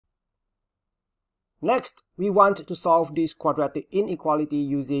Next, we want to solve this quadratic inequality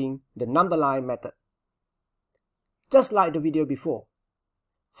using the number line method. Just like the video before,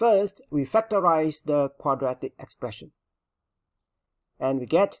 first we factorize the quadratic expression. And we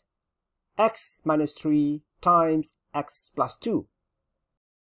get x minus 3 times x plus 2.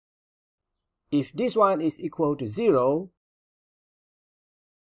 If this one is equal to 0,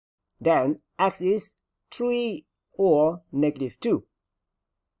 then x is 3 or negative 2.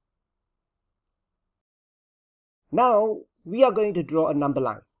 Now we are going to draw a number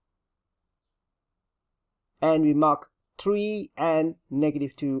line. And we mark 3 and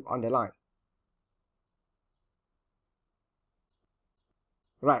negative 2 on the line.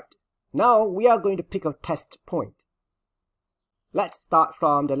 Right, now we are going to pick a test point. Let's start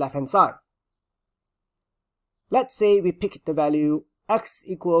from the left hand side. Let's say we pick the value x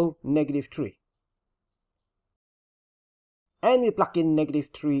equal negative 3. And we plug in negative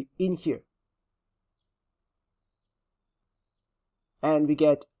 3 in here. And we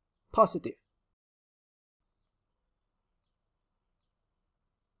get positive.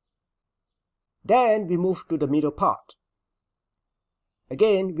 Then we move to the middle part.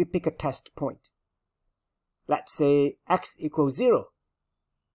 Again, we pick a test point. Let's say x equals 0.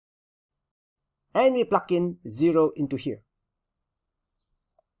 And we plug in 0 into here.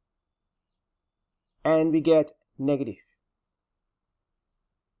 And we get negative.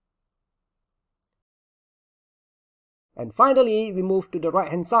 And finally, we move to the right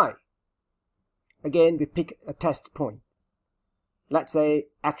hand side. Again, we pick a test point. Let's say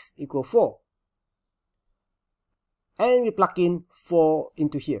x equals 4. And we plug in 4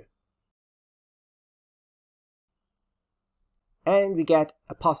 into here. And we get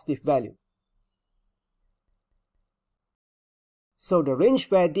a positive value. So the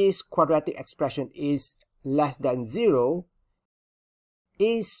range where this quadratic expression is less than 0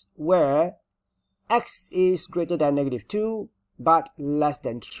 is where x is greater than negative 2 but less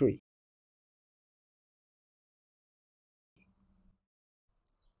than 3.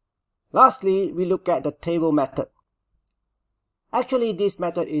 Lastly, we look at the table method. Actually, this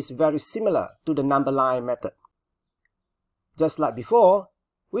method is very similar to the number line method. Just like before,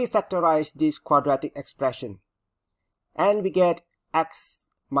 we factorize this quadratic expression and we get x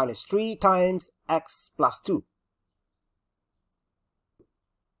minus 3 times x plus 2.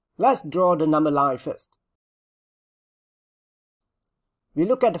 Let's draw the number line first. We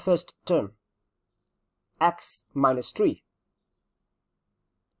look at the first term, x minus 3.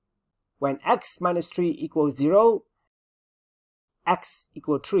 When x minus 3 equals 0, x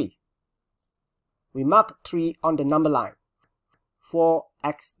equals 3. We mark 3 on the number line for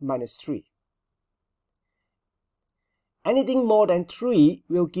x minus 3. Anything more than 3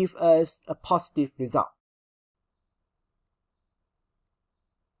 will give us a positive result.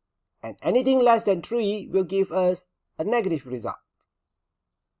 And anything less than 3 will give us a negative result.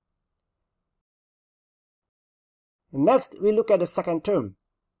 Next, we look at the second term,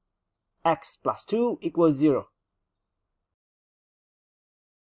 x plus 2 equals 0.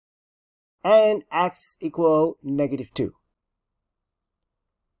 And x equals negative 2.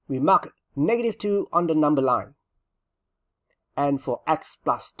 We mark negative 2 on the number line. And for x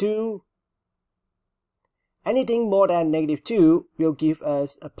plus 2, anything more than negative 2 will give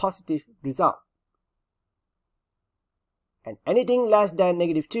us a positive result. And anything less than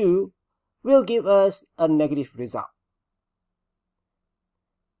negative 2 will give us a negative result.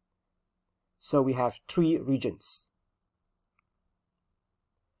 So we have 3 regions.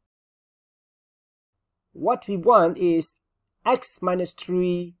 What we want is x minus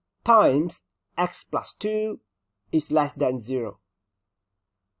 3 times x plus 2 is less than 0.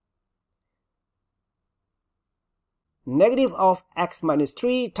 Negative of x minus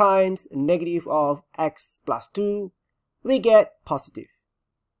 3 times negative of x plus 2, we get positive.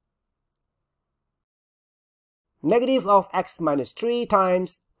 Negative of x minus 3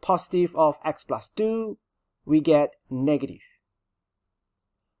 times positive of x plus 2, we get negative.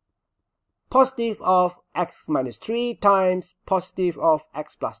 Positive of x minus 3 times positive of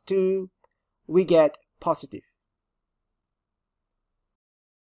x plus 2, we get positive.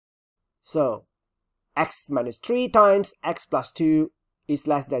 So, x minus 3 times x plus 2 is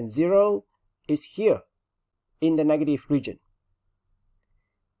less than 0 is here in the negative region.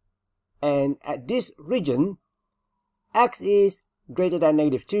 And at this region, x is greater than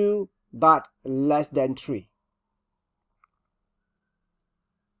negative 2 but less than 3.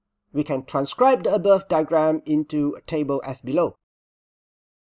 We can transcribe the above diagram into a table as below.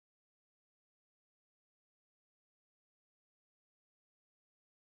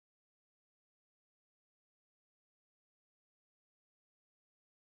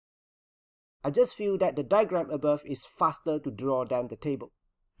 I just feel that the diagram above is faster to draw than the table.